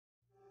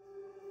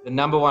The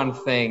number one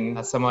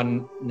thing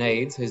someone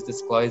needs who's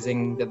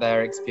disclosing that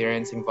they're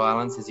experiencing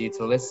violence is you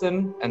to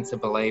listen and to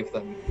believe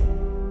them.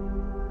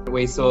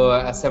 We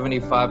saw a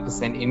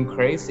 75%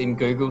 increase in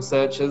Google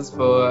searches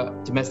for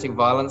domestic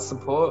violence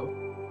support.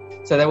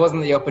 So there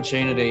wasn't the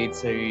opportunity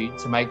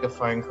to make the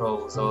phone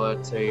calls or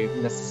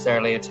to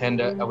necessarily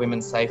attend a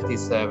women's safety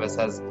service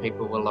as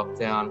people were locked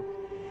down.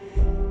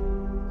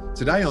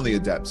 Today on the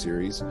Adapt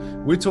series,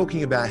 we're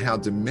talking about how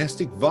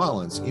domestic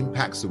violence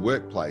impacts the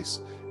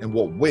workplace and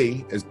what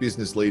we as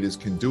business leaders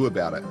can do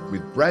about it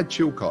with Brad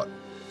Chilcott,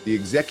 the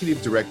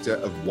Executive Director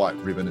of White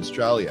Ribbon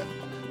Australia.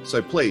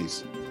 So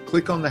please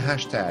click on the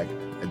hashtag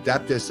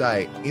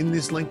AdaptSA in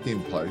this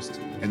LinkedIn post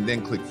and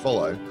then click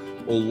follow,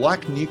 or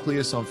like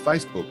Nucleus on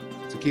Facebook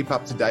to keep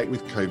up to date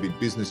with COVID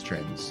business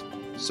trends.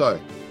 So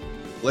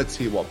let's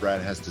hear what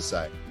Brad has to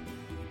say.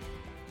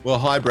 Well,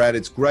 hi, Brad.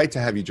 It's great to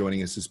have you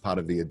joining us as part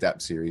of the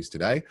Adapt series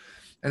today.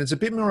 And it's a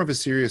bit more of a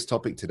serious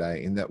topic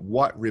today in that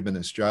White Ribbon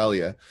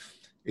Australia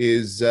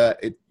is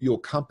your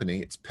company,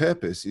 its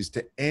purpose is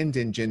to end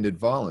engendered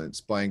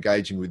violence by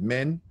engaging with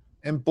men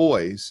and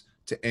boys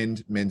to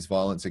end men's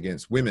violence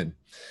against women.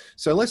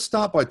 So let's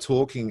start by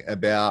talking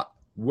about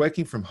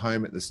working from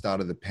home at the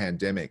start of the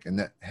pandemic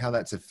and how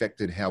that's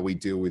affected how we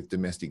deal with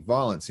domestic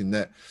violence, in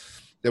that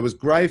there was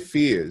grave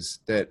fears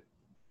that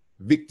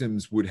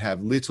victims would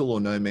have little or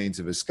no means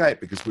of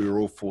escape because we were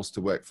all forced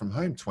to work from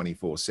home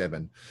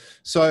 24/7.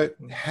 So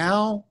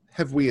how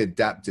have we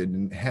adapted,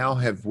 and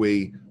what have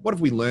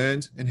we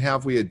learned, and how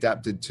have we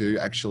adapted to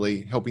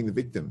actually helping the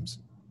victims?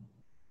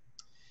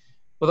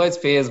 Well, those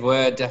fears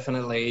were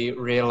definitely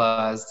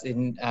realised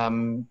in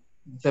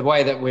the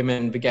way that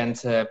women began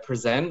to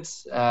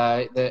present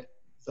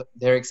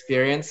their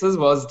experiences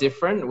was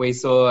different. We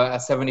saw a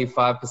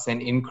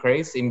 75%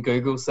 increase in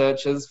Google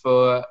searches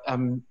for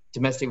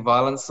domestic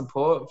violence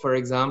support, for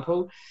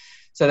example.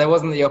 So there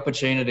wasn't the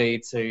opportunity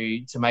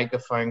to make the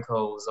phone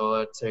calls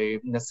or to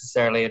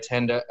necessarily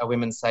attend a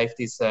women's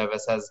safety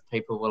service as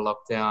people were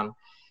locked down.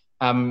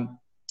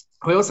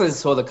 We also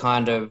saw the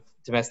kind of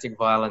domestic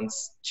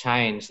violence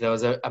change. There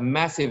was a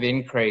massive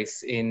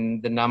increase in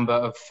the number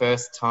of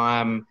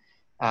first-time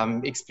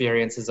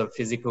experiences of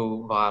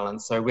physical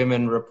violence. So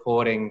women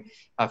reporting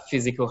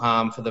physical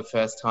harm for the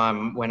first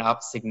time went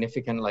up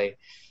significantly.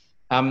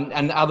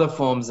 And other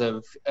forms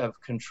of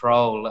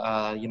control,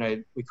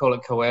 we call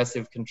it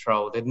coercive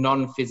control, the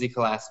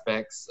non-physical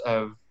aspects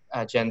of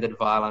gendered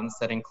violence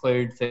that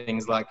include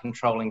things like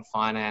controlling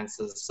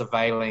finances,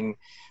 surveilling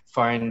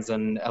phones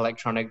and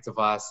electronic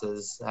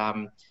devices,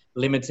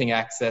 limiting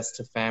access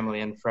to family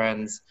and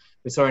friends.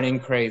 We saw an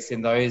increase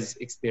in those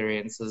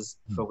experiences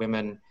for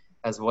women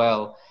as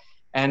well.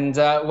 And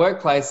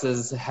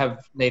workplaces have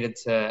needed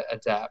to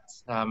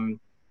adapt,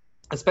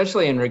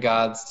 especially in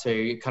regards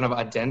to kind of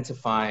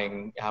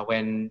identifying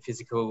when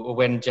physical or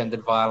when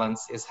gendered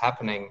violence is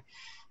happening.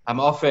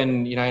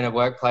 Often, in a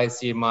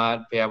workplace, you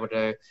might be able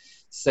to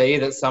see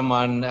that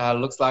someone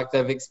looks like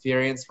they've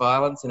experienced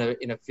violence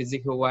in a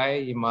physical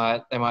way.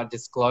 They might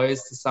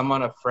disclose to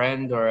someone, a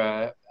friend or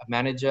a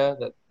manager,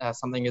 that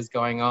something is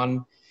going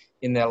on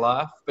in their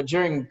life. But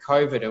during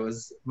COVID, it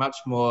was much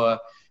more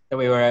that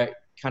we were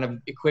kind of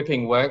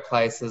equipping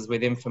workplaces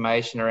with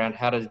information around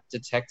how to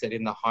detect it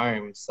in the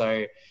home.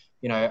 So,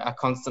 a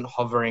constant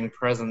hovering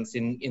presence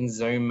in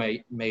Zoom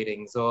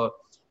meetings, or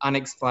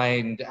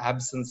unexplained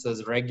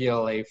absences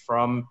regularly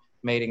from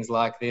meetings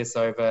like this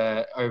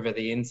over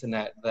the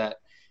internet that,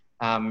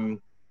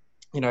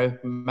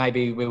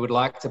 maybe we would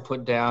like to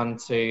put down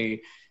to,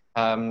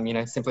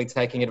 simply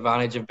taking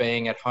advantage of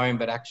being at home,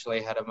 but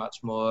actually had a much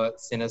more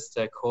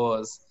sinister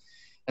cause.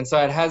 And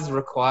so it has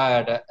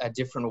required a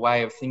different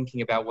way of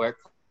thinking about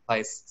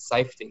workplace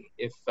safety.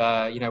 If,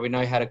 we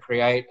know how to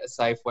create a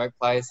safe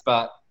workplace,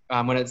 but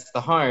when it's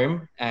the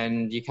home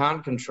and you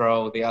can't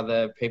control the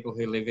other people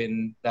who live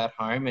in that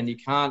home, and you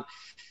can't,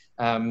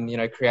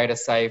 create a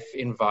safe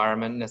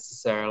environment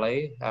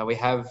necessarily, we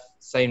have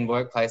seen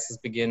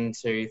workplaces begin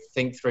to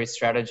think through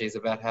strategies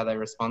about how they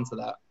respond to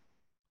that.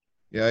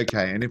 Yeah,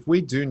 okay. And if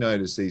we do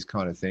notice these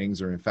kind of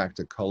things, or in fact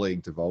a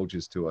colleague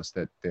divulges to us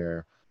that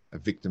they're a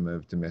victim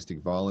of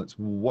domestic violence,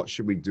 what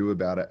should we do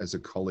about it as a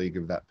colleague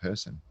of that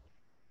person?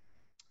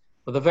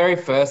 Well, the very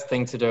first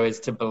thing to do is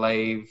to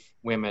believe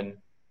women,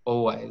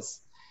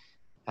 always.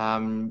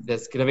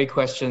 There's going to be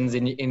questions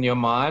in your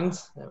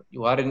mind.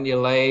 Why didn't you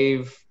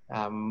leave?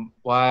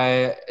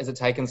 Why has it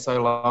taken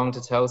so long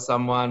to tell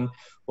someone?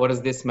 What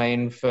does this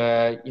mean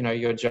for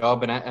your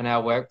job and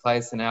our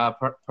workplace and our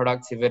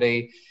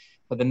productivity?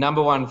 But the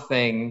number one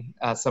thing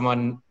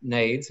someone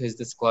needs who's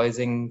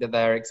disclosing that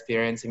they're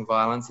experiencing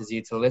violence is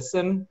you to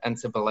listen and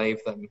to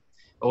believe them.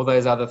 All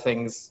those other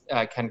things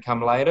can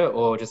come later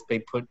or just be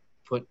put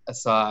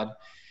aside.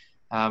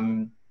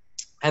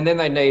 And then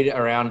they need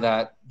around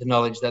that the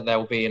knowledge that they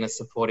will be in a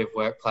supportive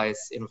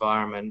workplace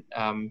environment,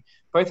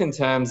 both in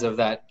terms of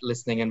that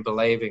listening and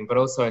believing, but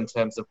also in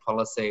terms of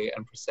policy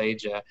and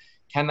procedure.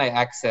 Can they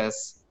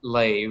access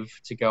leave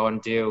to go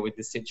and deal with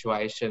the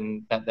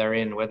situation that they're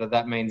in, whether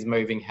that means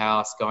moving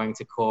house, going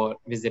to court,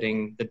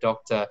 visiting the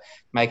doctor,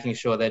 making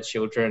sure their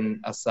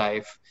children are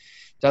safe.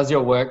 Does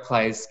your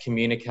workplace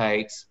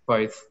communicate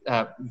both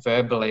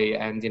verbally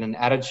and in an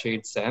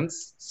attitude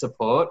sense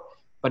support,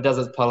 but does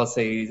its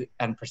policies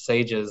and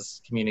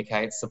procedures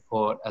communicate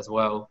support as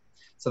well?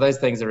 So those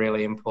things are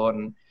really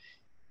important.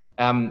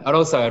 I'd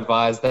also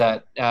advise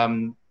that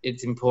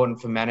it's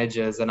important for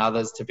managers and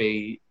others to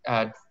be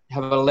have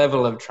a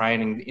level of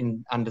training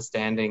in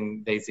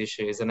understanding these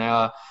issues, and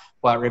our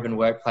White Ribbon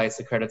Workplace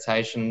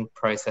accreditation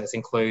process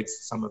includes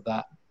some of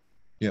that.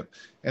 Yep.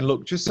 And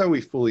look, just so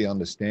we fully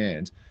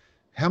understand,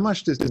 how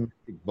much does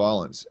domestic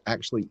violence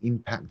actually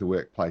impact the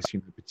workplace,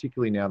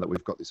 particularly now that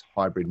we've got this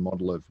hybrid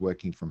model of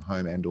working from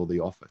home and or the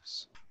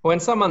office? When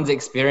someone's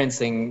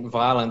experiencing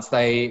violence,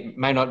 they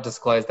may not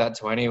disclose that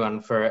to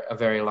anyone for a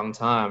very long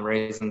time.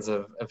 Reasons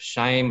of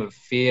shame, of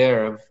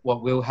fear, of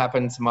what will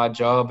happen to my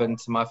job and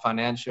to my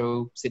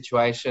financial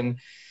situation.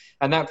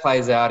 And that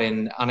plays out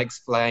in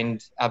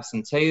unexplained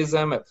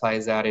absenteeism. It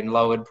plays out in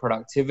lowered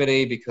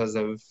productivity because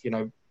of,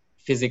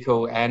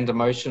 physical and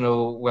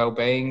emotional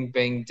well-being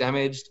being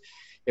damaged.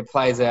 It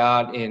plays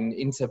out in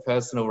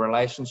interpersonal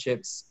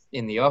relationships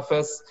in the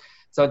office.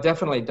 So it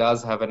definitely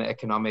does have an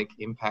economic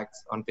impact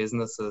on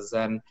businesses.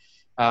 And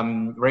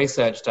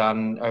research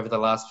done over the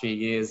last few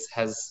years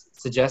has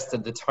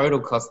suggested the total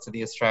cost to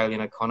the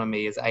Australian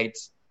economy is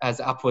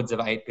upwards of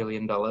 $8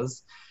 billion,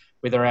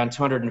 with around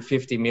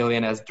 250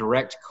 million as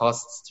direct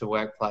costs to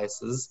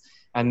workplaces,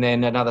 and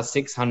then another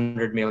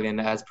 600 million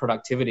as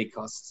productivity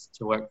costs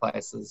to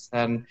workplaces.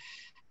 And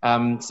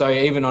so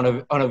even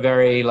on a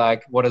very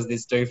what does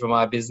this do for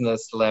my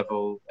business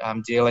level,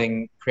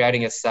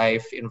 creating a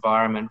safe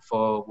environment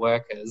for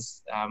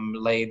workers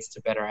leads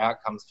to better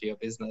outcomes for your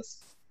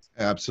business.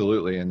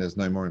 Absolutely. And there's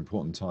no more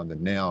important time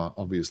than now,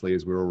 obviously,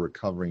 as we're all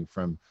recovering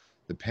from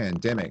the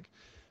pandemic.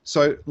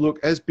 So look,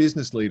 as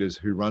business leaders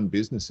who run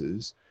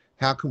businesses,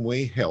 how can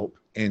we help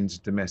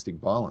end domestic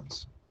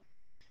violence?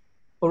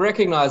 Well,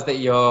 recognise that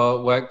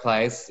your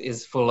workplace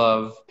is full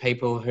of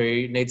people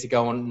who need to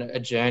go on a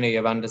journey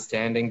of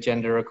understanding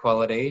gender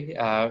equality,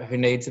 who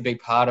need to be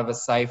part of a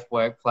safe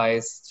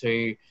workplace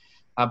to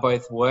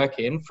both work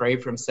in, free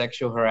from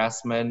sexual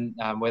harassment,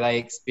 where they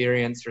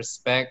experience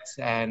respect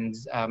and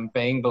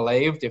being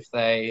believed if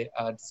they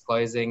are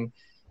disclosing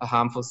a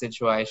harmful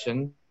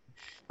situation.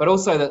 But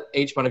also that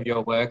each one of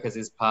your workers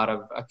is part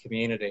of a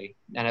community.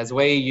 And as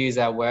we use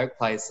our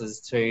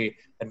workplaces to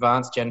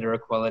advance gender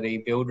equality,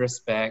 build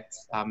respect,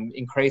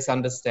 increase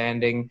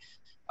understanding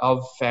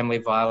of family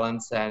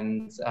violence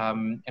and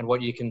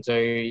what you can do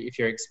if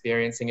you're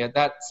experiencing it,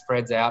 that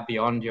spreads out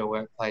beyond your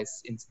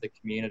workplace into the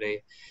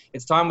community.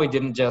 It's time we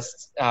didn't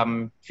just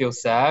feel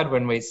sad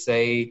when we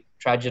see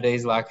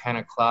tragedies like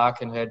Hannah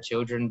Clark and her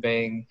children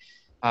being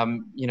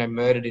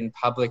murdered in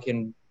public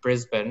in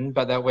Brisbane,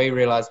 but that we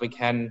realise we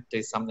can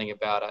do something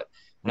about it.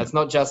 And it's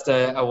not just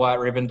a White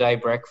Ribbon Day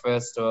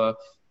breakfast or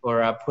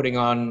putting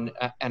on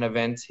an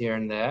event here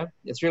and there.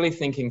 It's really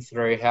thinking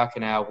through how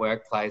can our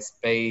workplace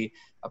be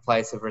a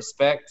place of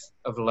respect,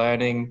 of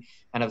learning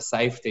and of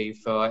safety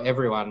for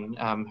everyone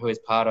who is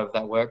part of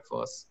that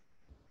workforce.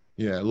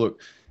 Yeah, look,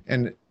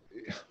 and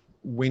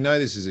we know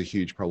this is a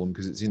huge problem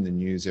because it's in the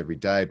news every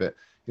day, but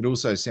it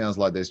also sounds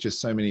like there's just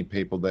so many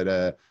people that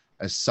are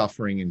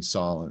suffering in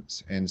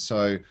silence. And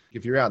so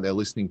if you're out there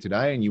listening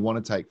today and you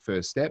want to take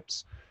first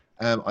steps,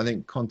 I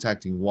think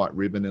contacting White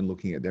Ribbon and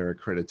looking at their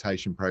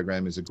accreditation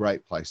program is a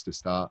great place to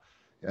start.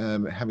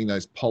 Having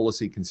those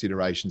policy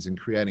considerations and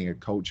creating a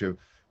culture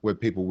where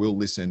people will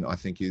listen, I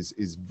think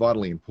is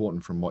vitally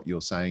important from what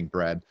you're saying,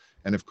 Brad.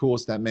 And of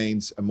course, that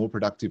means a more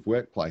productive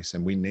workplace.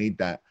 And we need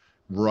that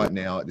right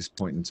now at this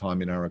point in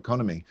time in our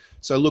economy.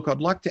 So look, I'd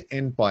like to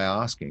end by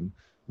asking,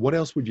 what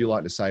else would you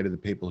like to say to the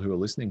people who are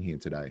listening here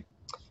today?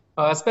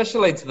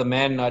 Especially to the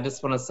men, I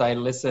just want to say,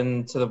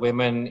 listen to the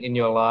women in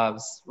your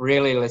lives.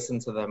 Really listen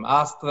to them.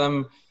 Ask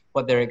them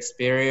what their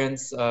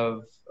experience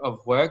of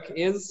work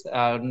is,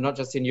 not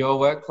just in your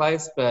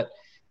workplace, but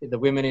the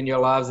women in your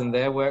lives and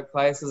their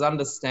workplaces.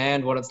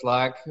 Understand what it's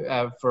like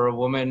for a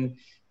woman,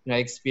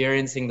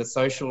 experiencing the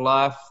social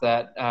life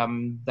that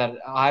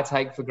I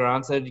take for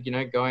granted,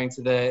 going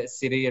to the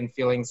city and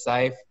feeling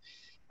safe.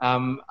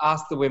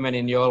 Ask the women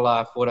in your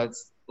life what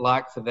it's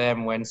like for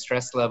them when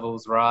stress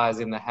levels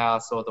rise in the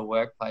house or the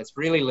workplace.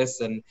 Really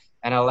listen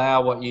and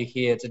allow what you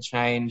hear to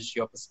change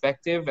your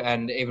perspective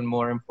and, even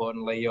more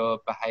importantly, your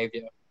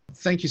behaviour.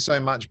 Thank you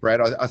so much,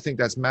 Brad. I think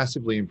that's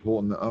massively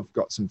important. I've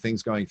got some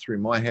things going through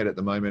my head at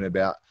the moment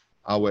about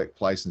our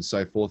workplace and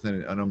so forth,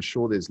 and I'm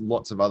sure there's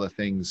lots of other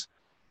things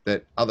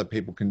that other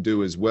people can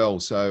do as well.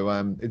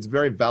 So it's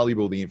very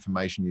valuable, the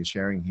information you're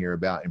sharing here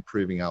about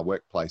improving our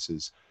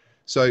workplaces.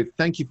 So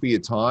thank you for your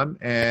time,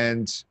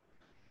 and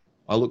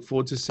I look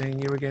forward to seeing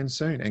you again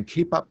soon. And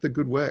keep up the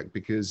good work,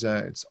 because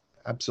it's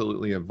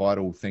absolutely a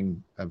vital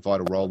thing, a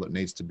vital role that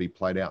needs to be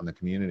played out in the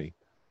community.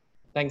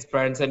 Thanks,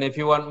 Brent. And if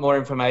you want more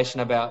information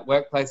about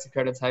workplace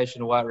accreditation,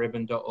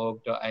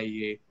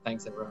 whiteribbon.org.au.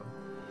 Thanks, everyone.